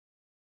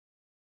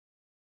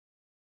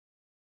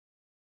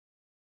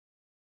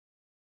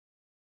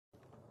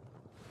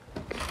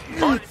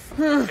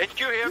HQ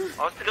here.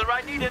 Hospital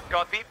ride needed.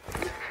 Copy.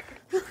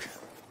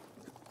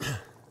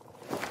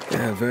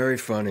 Yeah, very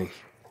funny.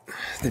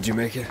 Did you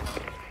make it?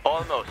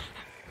 Almost.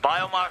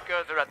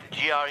 Biomarkers are at the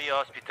GRE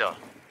hospital.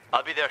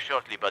 I'll be there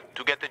shortly, but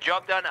to get the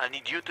job done, I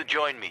need you to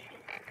join me.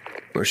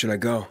 Where should I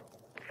go?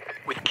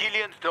 With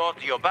Killian's door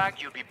to your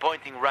back, you'll be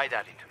pointing right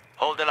at it.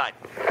 Hold the line.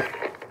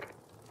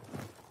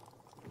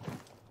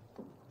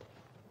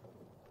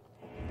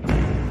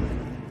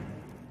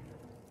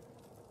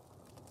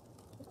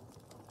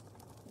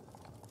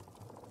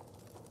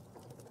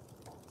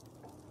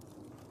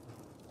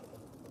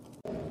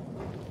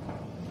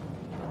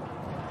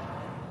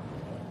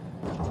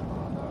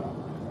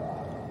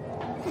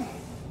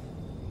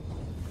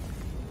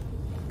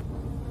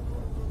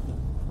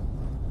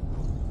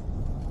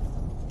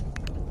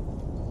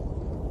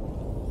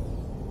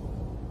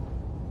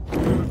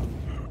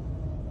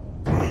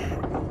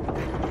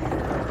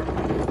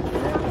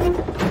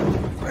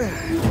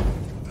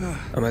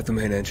 I'm at the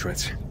main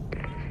entrance.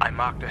 I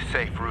marked a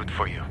safe route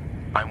for you.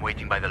 I'm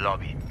waiting by the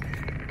lobby.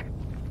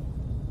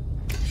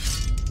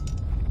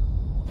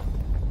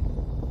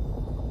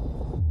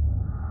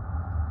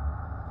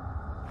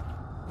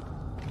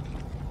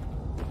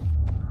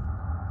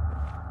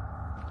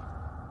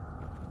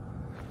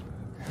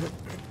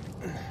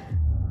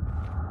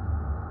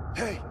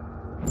 Hey!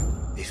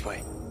 This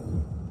way.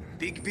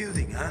 Big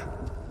building, huh?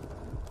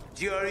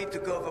 GRE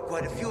took over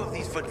quite a few of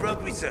these for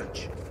drug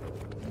research.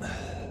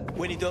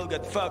 When it all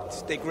got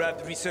fucked, they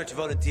grabbed research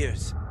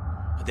volunteers.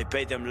 They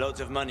paid them loads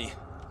of money.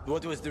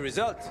 What was the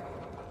result?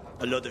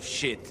 A lot of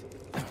shit.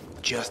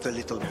 Just a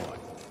little more.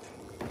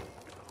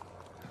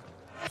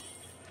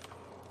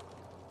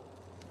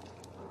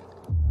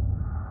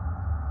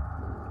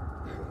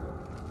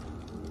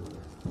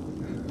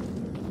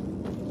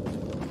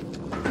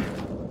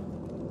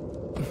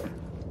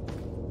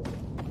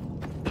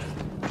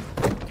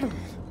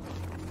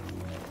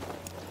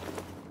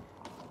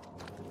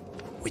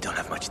 We don't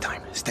have much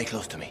time. Stay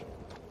close to me.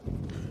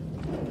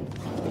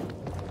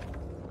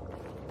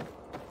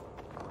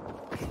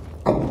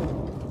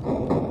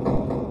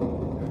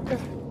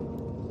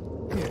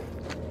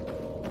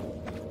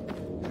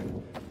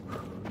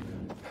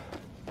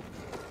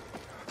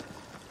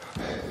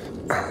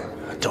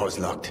 Door's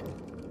locked.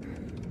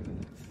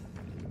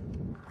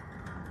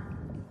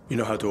 You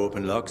know how to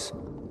open locks?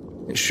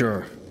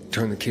 Sure.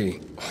 Turn the key.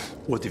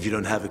 What if you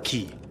don't have a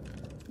key?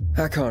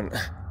 Hakon,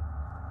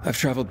 I've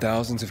traveled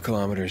thousands of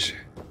kilometers.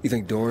 You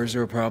think doors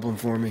are a problem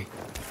for me?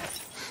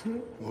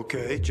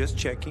 Okay, just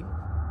checking.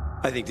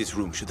 I think this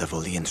room should have all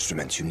the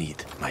instruments you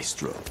need,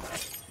 Maestro.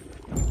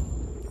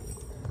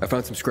 I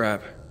found some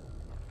scrap.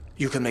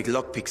 You can make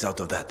lockpicks out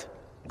of that.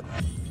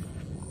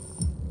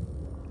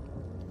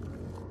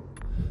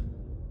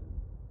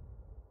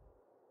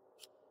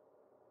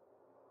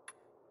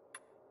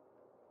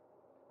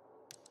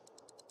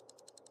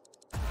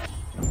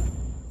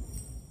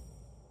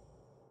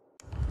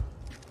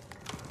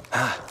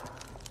 Ah,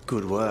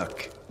 good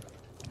work.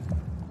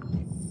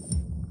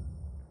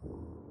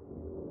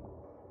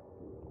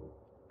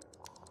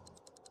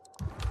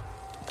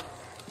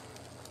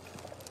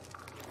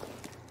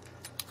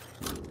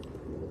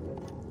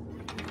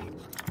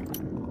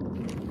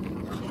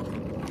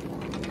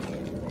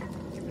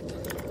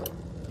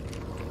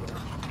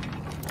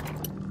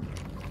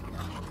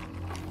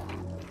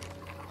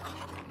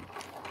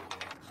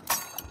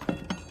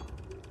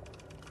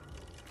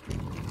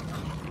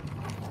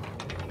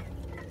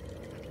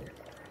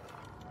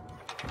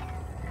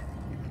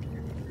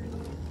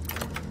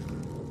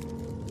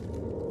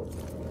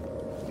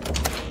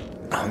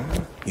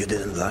 You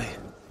didn't lie?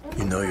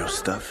 You know your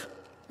stuff?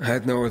 I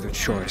had no other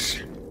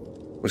choice.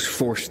 Was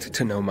forced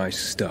to know my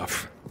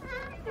stuff.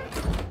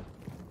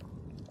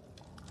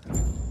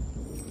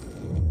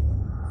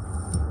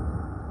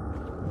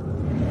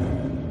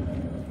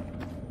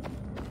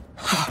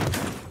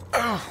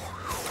 Oh,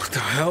 what the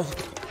hell?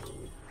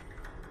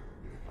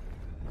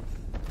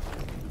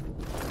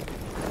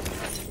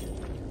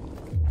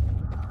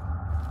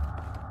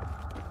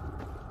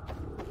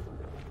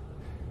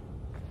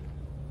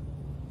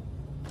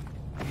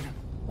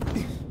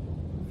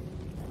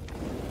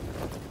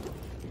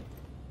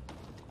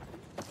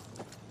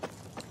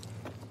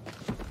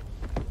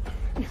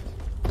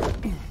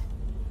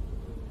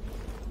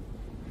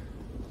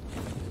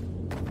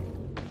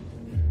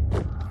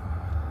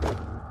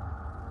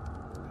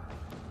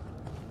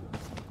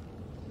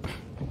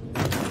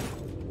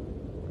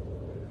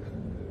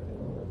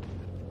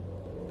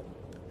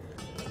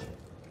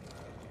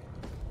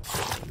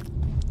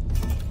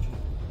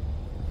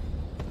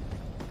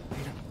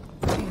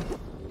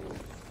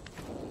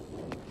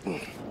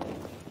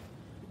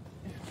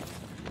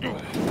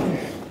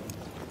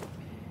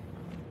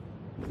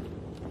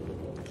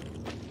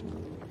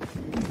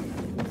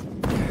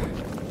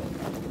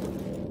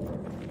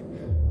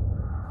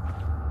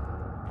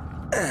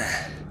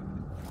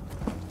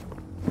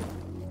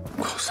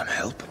 Call some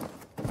help?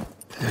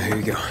 Here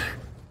you go.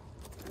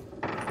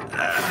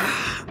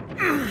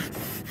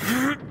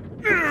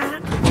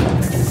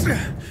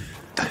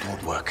 That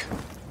won't work.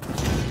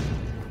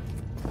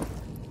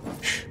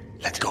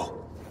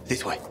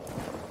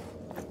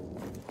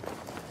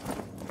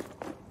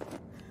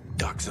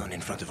 Dark zone in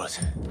front of us.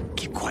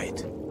 Keep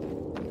quiet.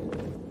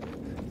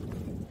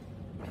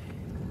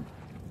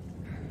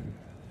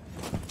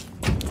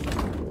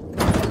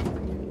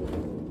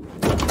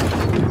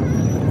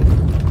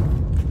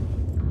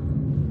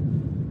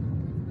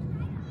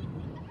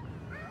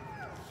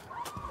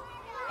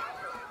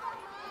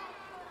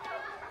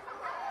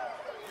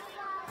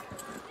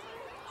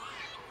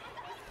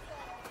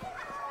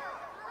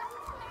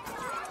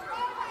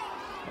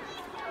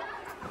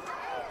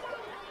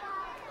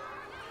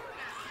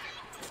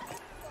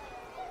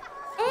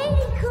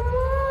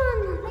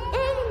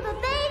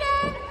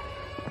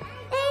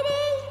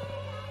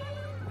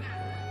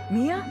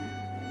 Mia?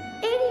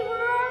 Eddie,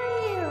 where are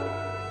you?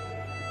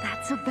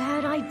 That's a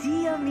bad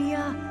idea,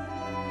 Mia.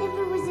 If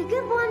it was a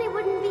good one, it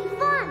wouldn't be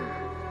fun.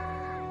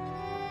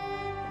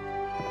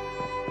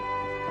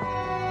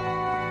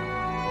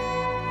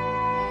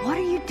 What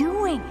are you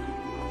doing?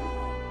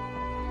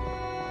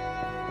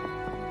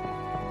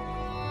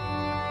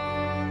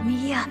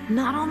 Mia,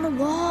 not on the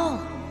wall.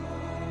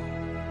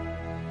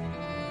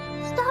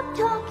 Stop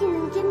talking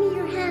and give me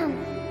your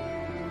hand.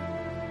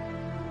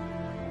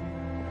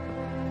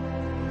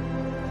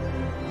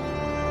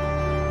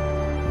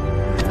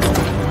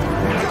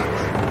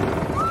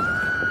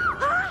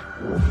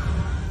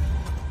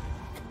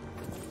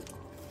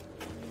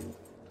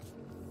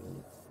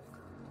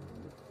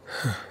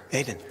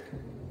 Aiden.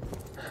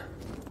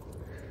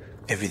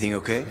 Everything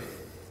okay?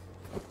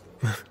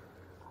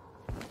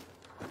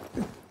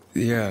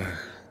 Yeah.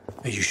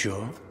 Are you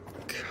sure?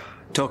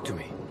 Talk to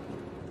me.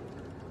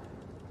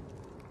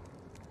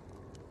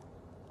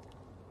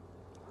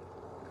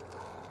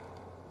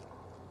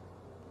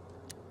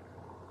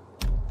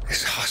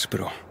 This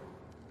hospital.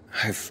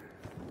 I've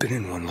been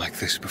in one like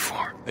this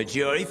before. A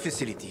GRE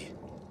facility.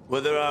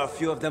 Well, there are a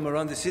few of them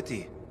around the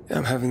city.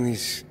 I'm having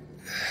these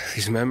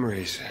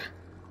memories.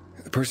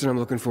 The person I'm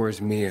looking for is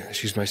Mia.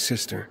 She's my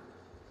sister.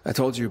 I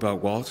told you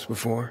about Waltz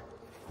before.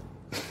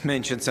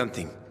 Mention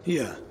something.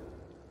 Yeah.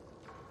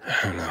 I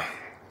don't know.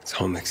 It's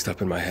all mixed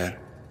up in my head.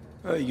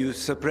 You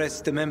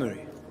suppressed the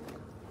memory.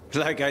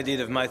 Like I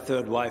did of my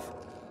third wife.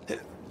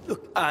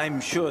 Look,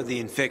 I'm sure the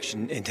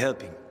infection ain't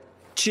helping.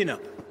 Chin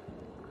up.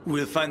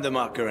 We'll find the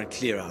marker and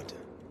clear out.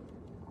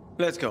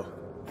 Let's go.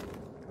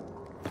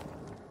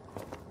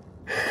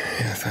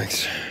 Yeah,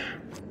 thanks.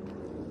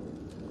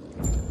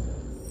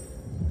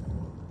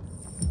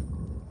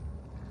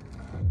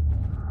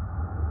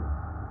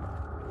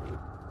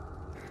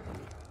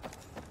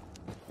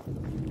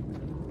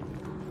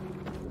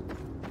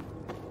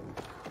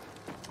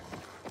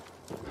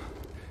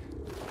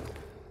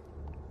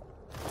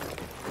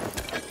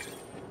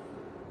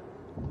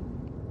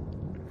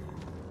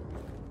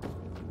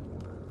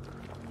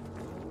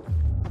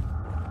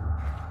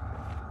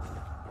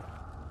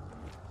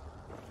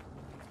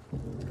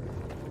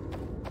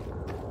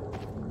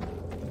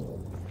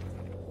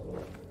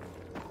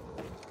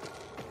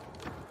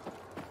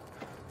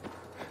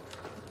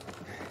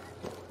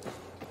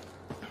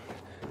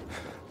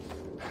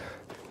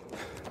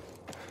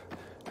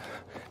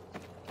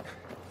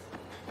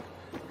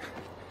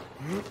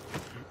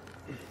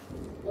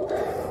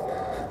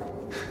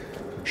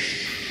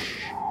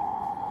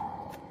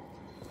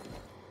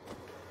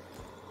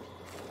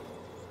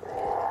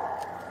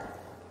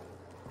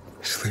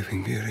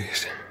 Sleeping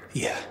Beauties.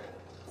 Yeah,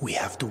 we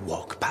have to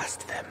walk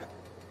past them.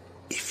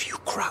 If you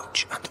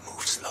crouch and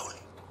move slowly,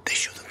 they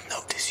shouldn't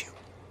notice you.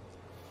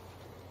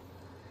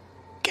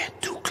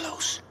 Get too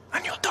close,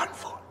 and you're done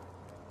for.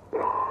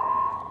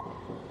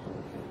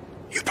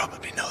 You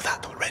probably know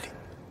that already.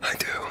 I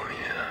do,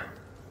 yeah.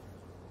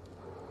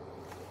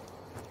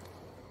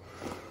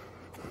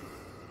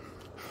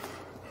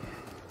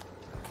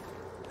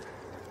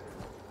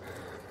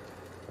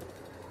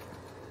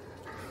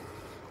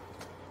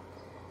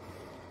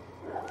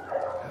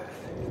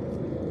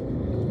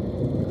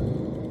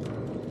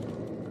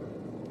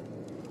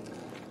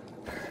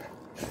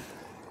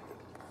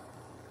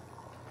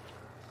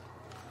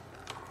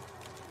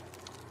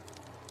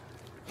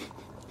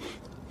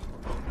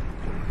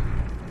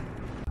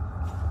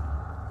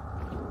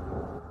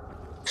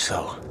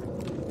 So,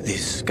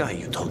 this guy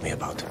you told me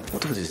about,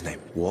 what was his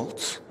name?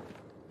 Waltz?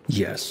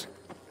 Yes.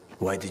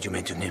 Why did you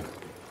mention him?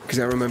 Because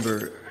I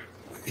remember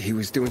he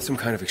was doing some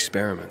kind of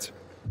experiment.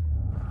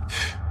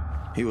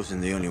 He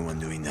wasn't the only one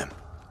doing them.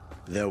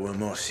 There were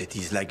more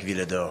cities like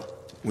Villador,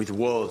 with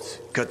walls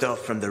cut off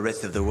from the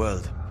rest of the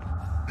world.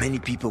 Many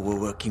people were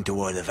working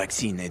toward a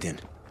vaccine, Aiden.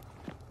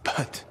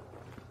 But,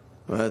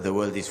 well, the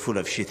world is full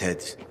of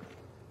shitheads.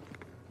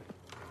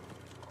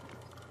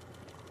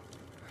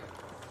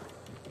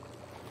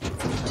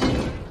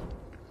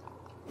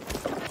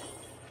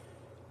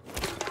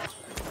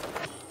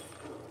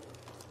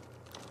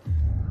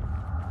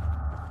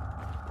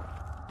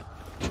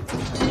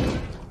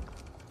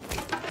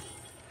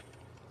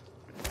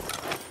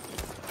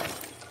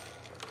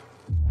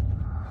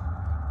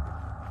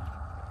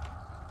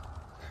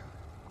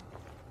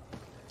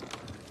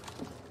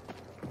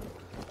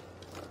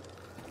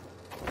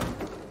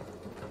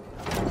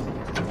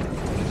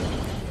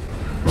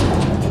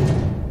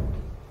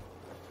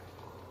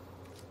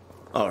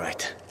 All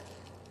right.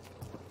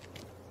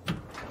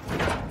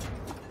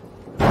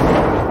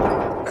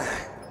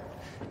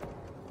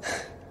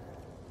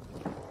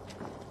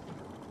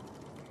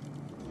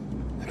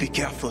 Be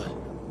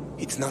careful.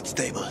 It's not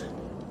stable.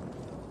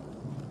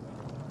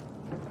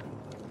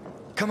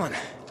 Come on.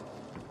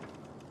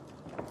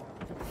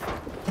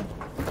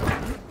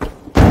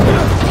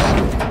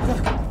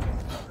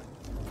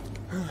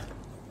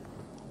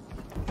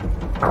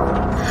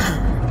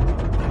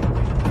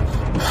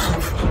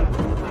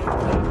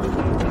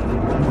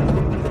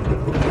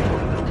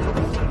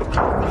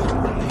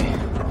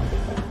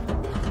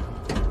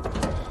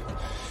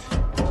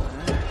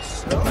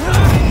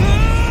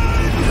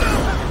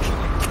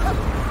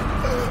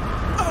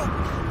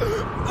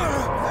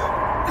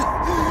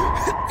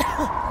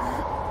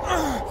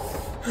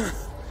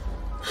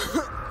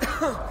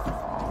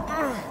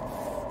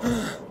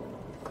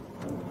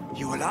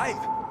 You alive?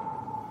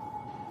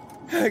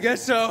 I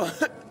guess so.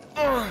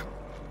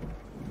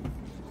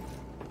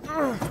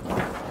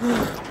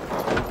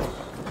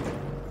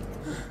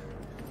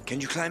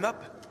 Can you climb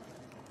up?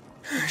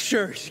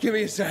 Sure, just give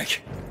me a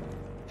sec.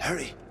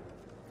 Hurry.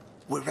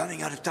 We're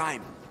running out of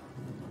time.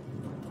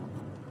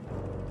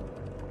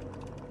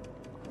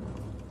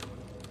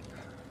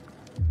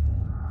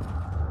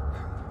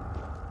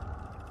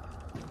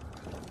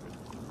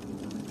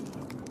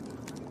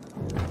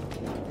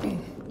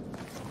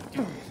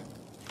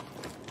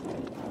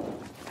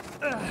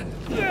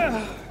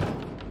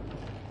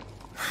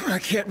 I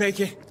can't make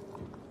it.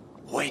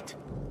 Wait.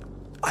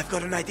 I've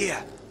got an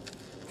idea.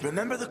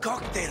 Remember the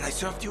cocktail I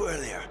served you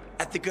earlier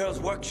at the girls'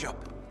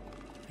 workshop?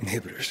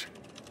 Inhibitors.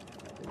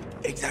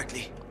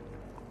 Exactly.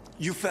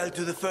 You fell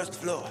to the first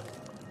floor.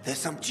 There's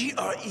some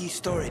GRE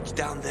storage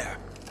down there.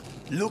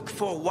 Look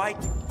for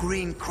white,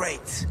 green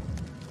crates.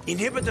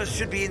 Inhibitors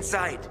should be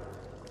inside.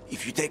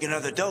 If you take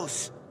another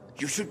dose,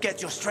 you should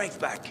get your strength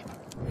back.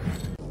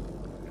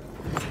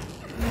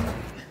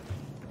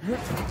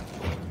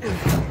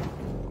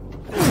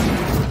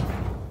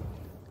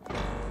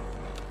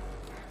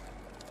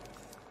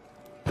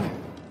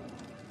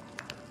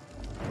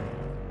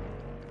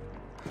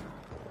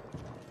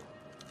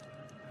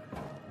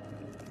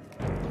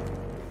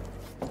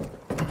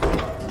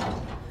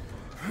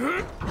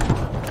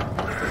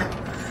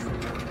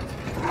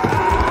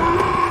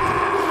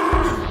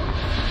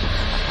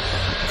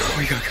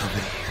 We got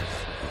company.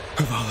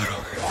 A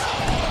volatile.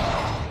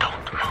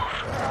 Don't move.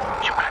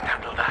 You can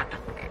handle that.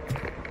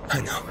 I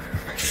know.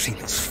 I've seen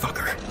this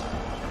fucker.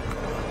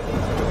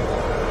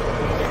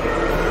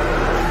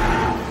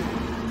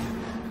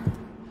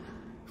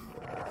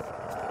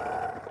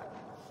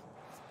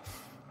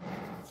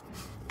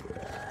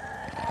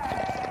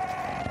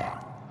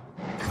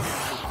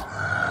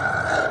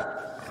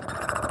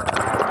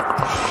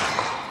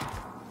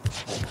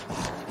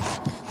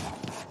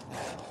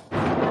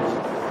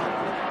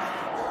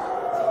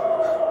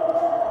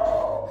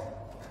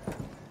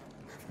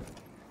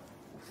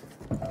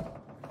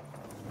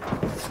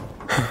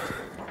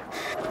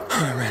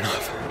 I ran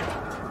off.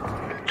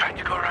 Try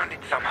to go around it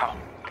somehow.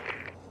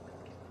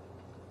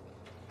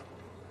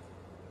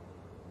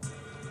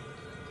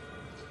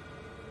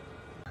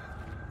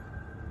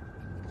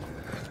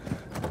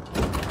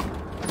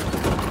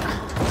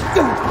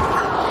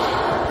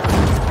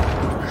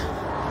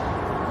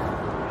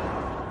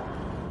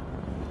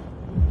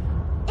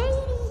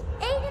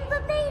 Aiden,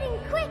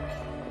 Babaden, quick!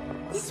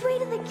 This way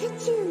to the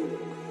kitchen.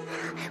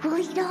 We'll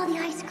eat all the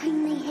ice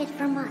cream they hid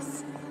from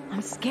us.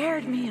 I'm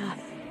scared, Mia.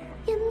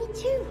 Yeah, me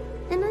too.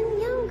 And I'm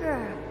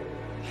younger.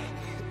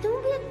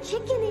 Don't be a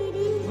chicken,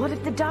 Edie. What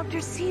if the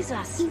doctor sees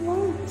us? He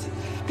won't.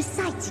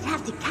 Besides, he'd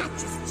have to catch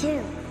us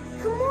too.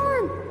 Come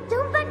on,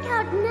 don't back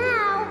out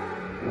now.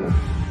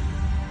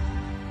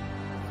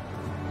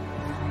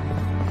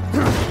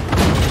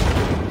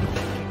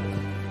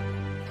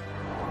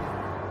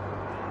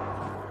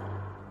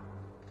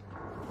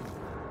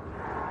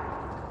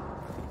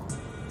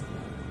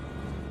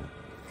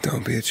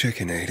 Don't be a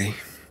chicken, 80.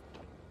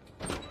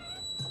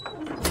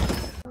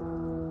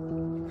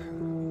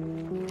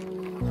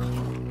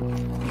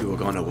 You were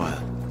gone a while.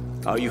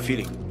 How are you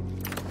feeling?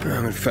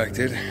 I'm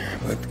infected,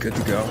 but good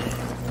to go.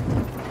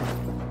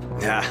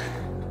 Yeah,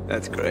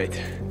 that's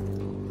great.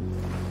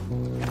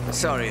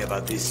 Sorry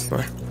about this.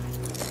 What?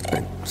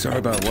 Sorry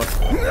about what?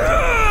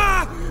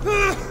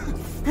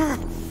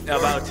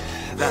 About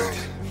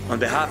that. On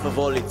behalf of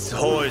all its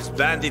whores,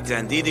 bandits,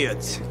 and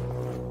idiots,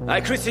 I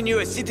christen you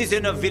a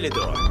citizen of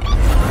Villador.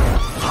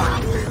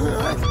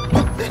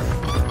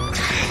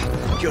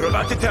 You're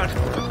about to turn.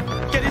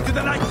 Get into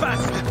the light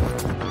fast.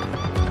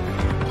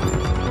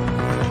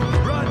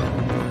 Run!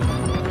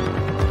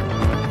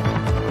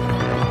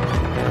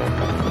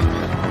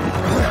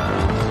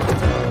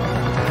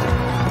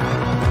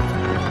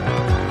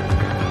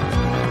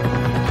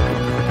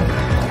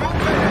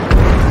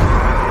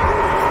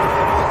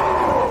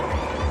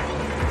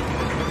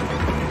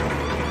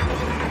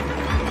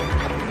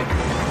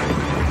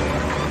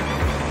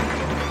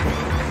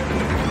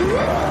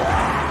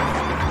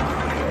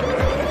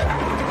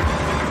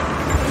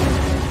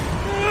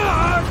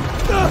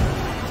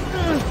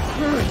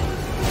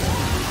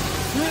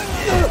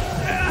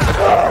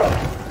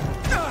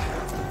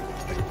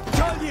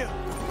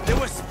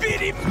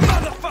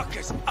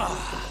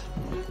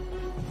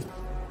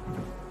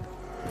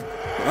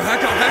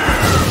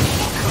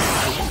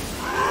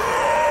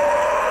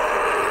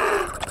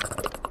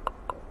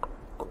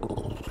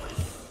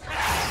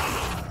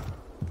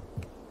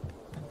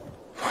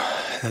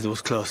 That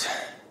was close.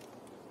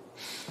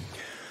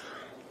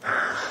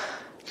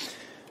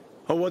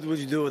 Oh, what would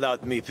you do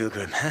without me,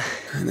 Pilgrim?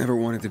 I never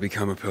wanted to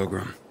become a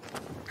pilgrim.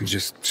 I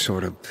just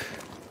sort of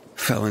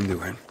fell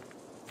into it.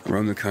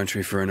 Roamed the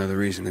country for another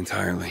reason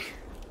entirely.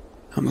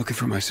 I'm looking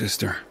for my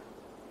sister.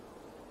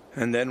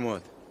 And then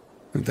what?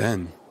 And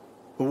then?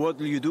 What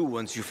will you do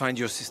once you find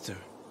your sister?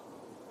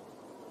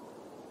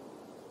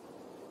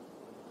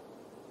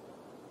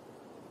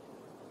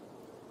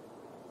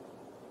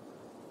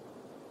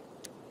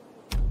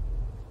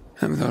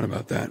 Haven't thought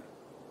about that.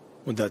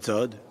 Well, that's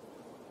odd.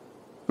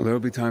 Well,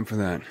 there'll be time for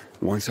that,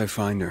 once I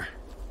find her.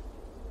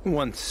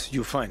 Once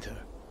you find her.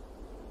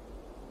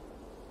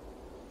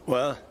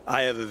 Well,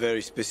 I have a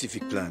very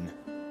specific plan.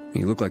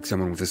 You look like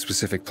someone with a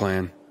specific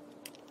plan.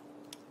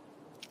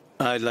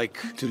 I'd like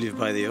to live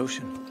by the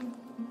ocean.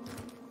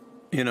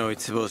 You know,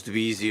 it's supposed to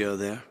be easier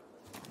there.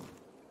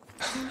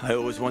 I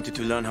always wanted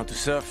to learn how to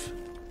surf.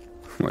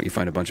 What, you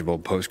find a bunch of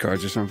old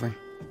postcards or something?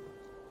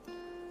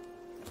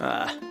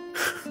 Ah,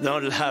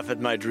 don't laugh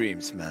at my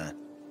dreams, man.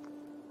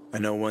 I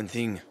know one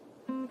thing.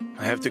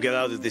 I have to get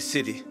out of this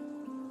city.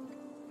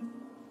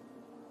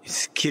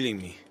 It's killing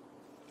me,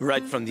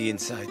 right from the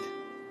inside.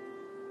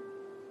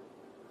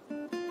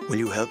 Will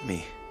you help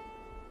me?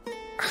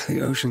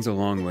 The ocean's a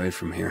long way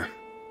from here.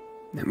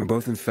 And we're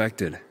both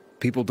infected.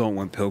 People don't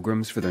want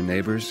pilgrims for their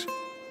neighbors.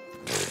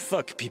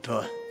 Fuck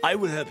people. I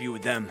will help you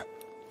with them.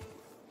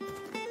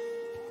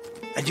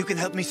 And you can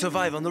help me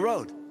survive on the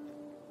road.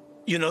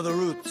 You know the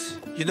routes.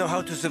 You know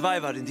how to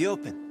survive out in the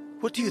open.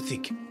 What do you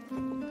think?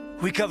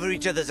 We cover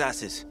each other's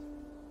asses.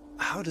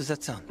 How does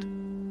that sound?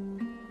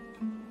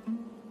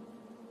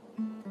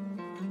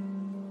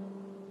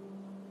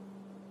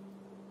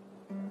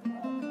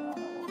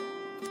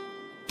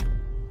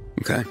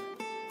 Okay,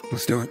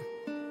 let's do it.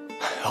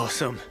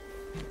 Awesome.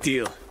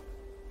 Deal.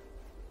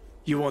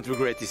 You won't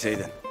regret this,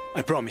 Aiden.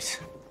 I promise.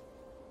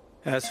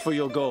 As for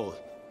your goal,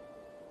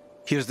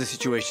 here's the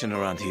situation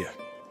around here.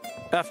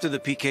 After the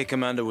PK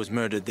commander was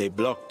murdered, they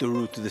blocked the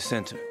route to the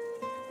center.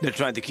 They're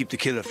trying to keep the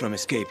killer from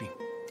escaping.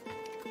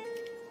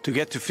 To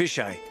get to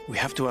Fisheye, we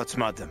have to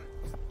outsmart them.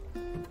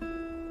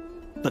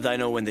 But I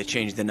know when they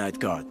change the night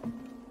guard.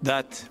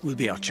 That will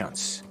be our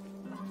chance.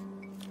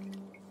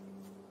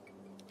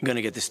 I'm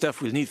gonna get the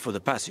stuff we'll need for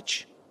the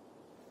passage.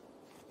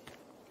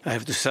 I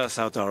have to suss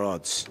out our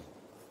odds.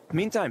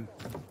 Meantime,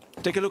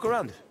 take a look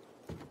around.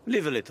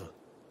 Live a little.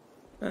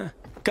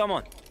 Come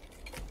on.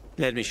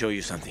 Let me show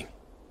you something.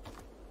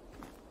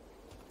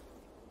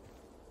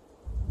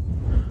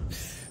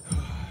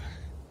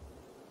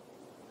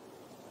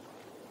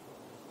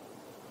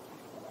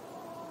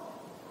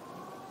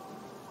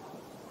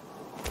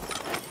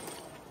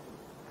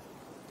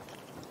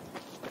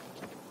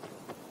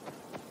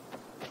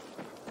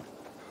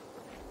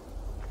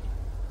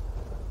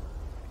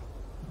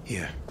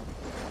 Here.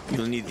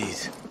 You'll need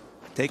these.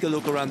 Take a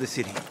look around the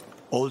city.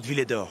 Old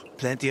Villedor.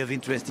 Plenty of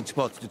interesting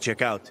spots to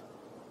check out.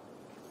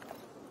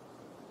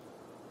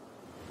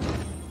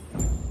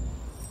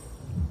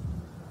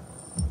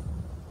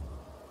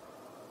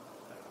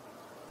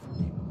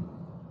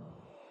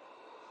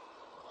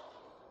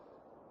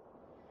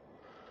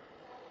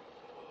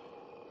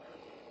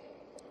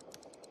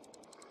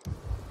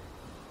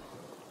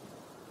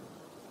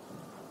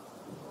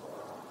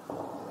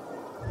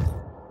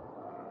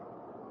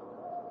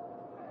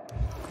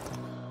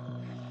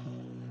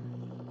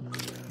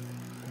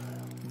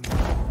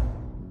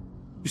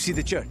 You see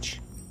the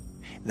church?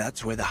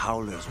 That's where the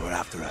Howlers were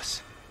after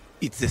us.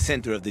 It's the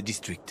center of the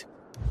district.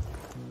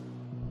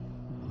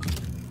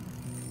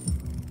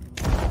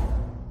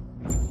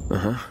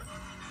 Uh-huh.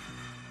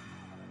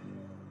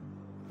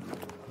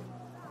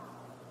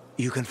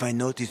 You can find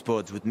notice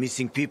boards with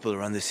missing people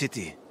around the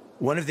city.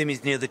 One of them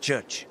is near the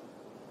church.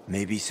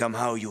 Maybe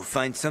somehow you'll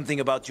find something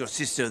about your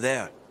sister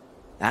there.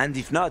 And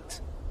if not,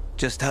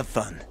 just have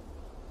fun.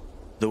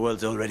 The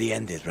world's already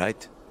ended,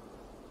 right?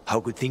 How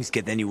could things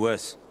get any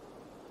worse?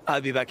 I'll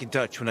be back in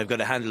touch when I've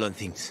got a handle on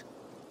things.